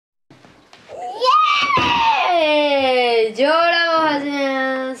ジオラボ始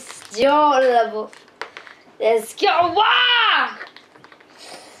めます。ジオラボです。今日は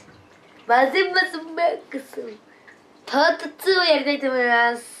混ぜますマックスパート2をやりたいと思い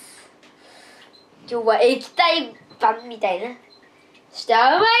ます。今日は液体版みたいな。そして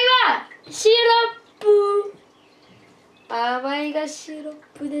甘いはシロップ。甘いがシロッ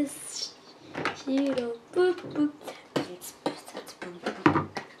プです。シロップ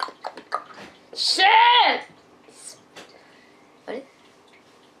シェーあれ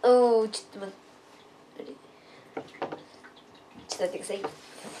おー、ちょっと待って。ちょっと待ってください。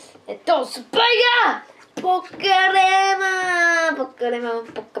スパイがポカレモンポカレモン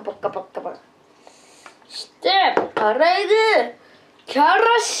ポカポカポカポカしてカレーでキャラ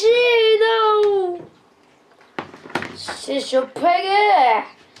シーノしてしょっぱいが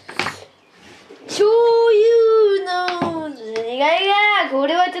醤油の苦いがこ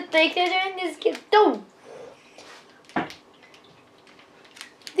れはちょっと液体じゃないんですけど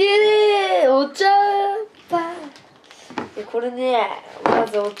でねお茶パンでこれねま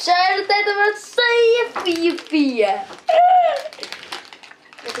ずお茶やりたいと思いますユッピーユッピーやなんか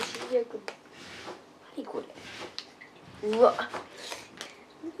死んじゃうかも何これうわ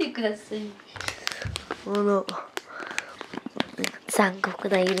見てくださいこの残酷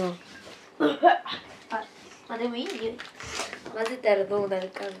な色あでもいい匂い混ぜたらどうなる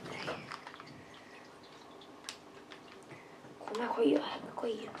かみたいな米濃いよ濃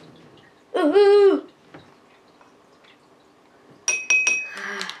いよ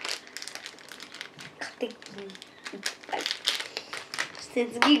勝手にいっぱいそして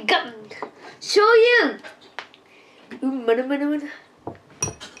次ガン醤油まるまるまるま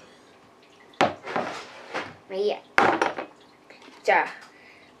あいいやじゃあ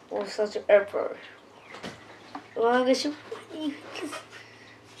大さじエプルわがしょっぱい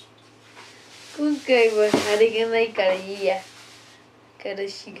今回はあれがないからいいやから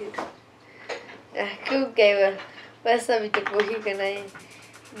しが今回はわさびとコーヒーがない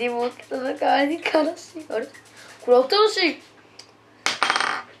でもその代わりにからしあれこれ新しい開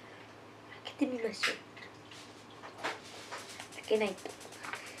けてみましょう開けないと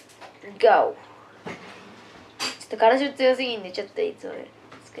GO ちょっとからし強すぎんでちょっといつもより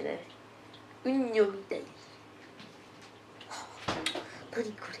少ないうんにょみたい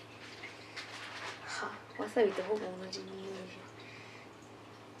何これわさびとほぼ同じ匂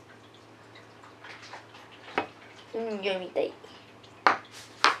いうんにょみたい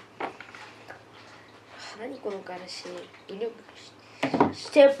何このからし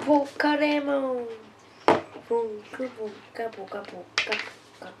してポカレモンポカポカポカポカ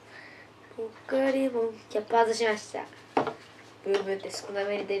ポカレモンキャップ外しましたブーブーって少な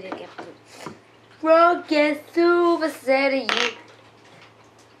めに出てるキャップロケットバセリ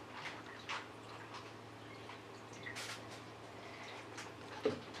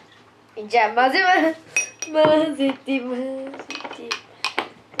ユじゃあ混ぜ混ぜて混ぜて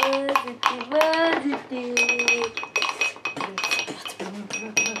混ぜて混ぜて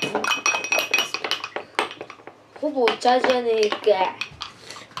ほぼお茶じゃねえか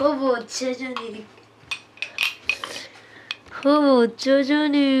ほぼお茶じゃねえほぼお茶じゃ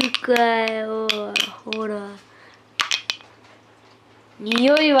ねえかよほら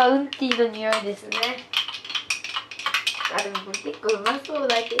匂いはウンティーの匂いですねあでもこれ結構うまそう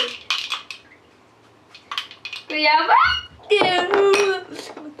だけどこれやばいって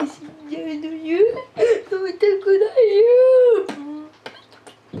私死んじゃうのよ飲みたくないよ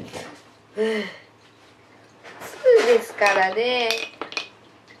2ですからね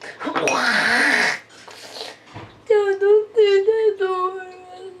じゃあ飲んでないと思いま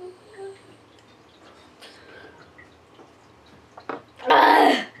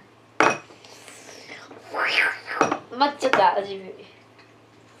す待っちゃった味見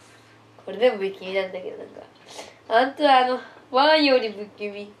これ全部不気味なんだけどなんかあんたワンより不気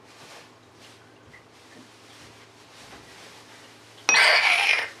味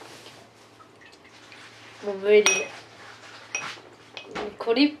もう無理だ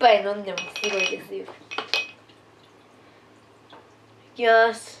これ一杯飲んでもすごいですよいき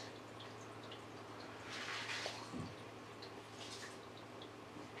ます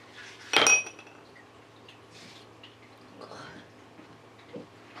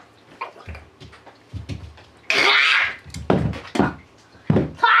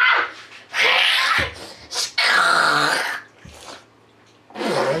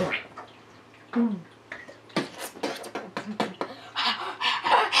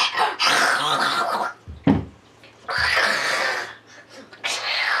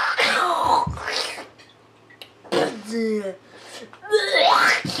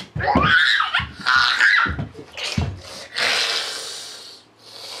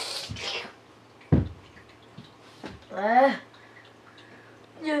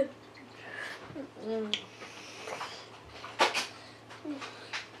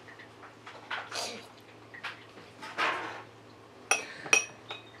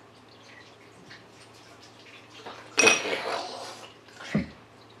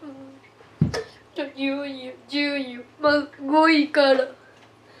順位まあ5位から発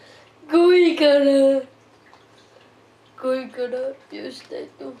表したい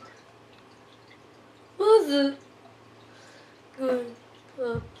と思います。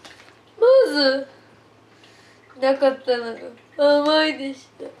まずなかったのが甘いでし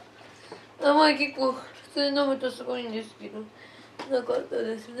た。甘い結構普通に飲むとすごいんですけどなかった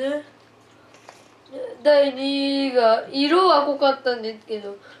ですね。第2位が色は濃かったんですけ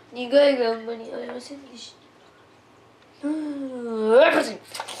ど苦いがあんまりありませんでした。う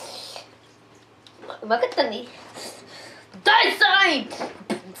まかったね。第3位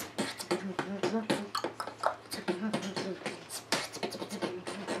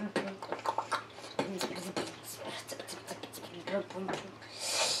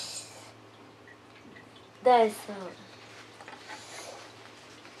第3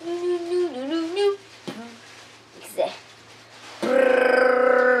位いくぜ。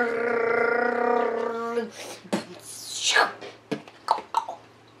ス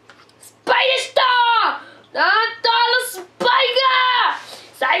パイでした。なんとスパイが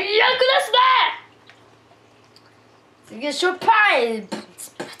最悪ですね。次はしょっぱい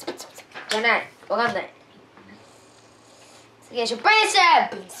じゃない、わかんない。次はしょっぱいでした。なん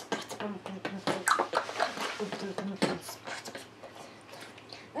と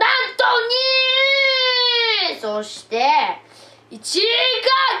2位、そして1位が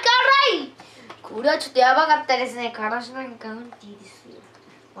辛い。これはちょっとやばかったですね。からしなんかウンティーですよ。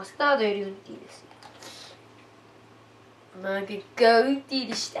マスタードよりウンティーですよ。まあ結果ウンティー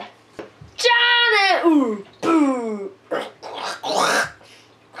でした。じゃあね。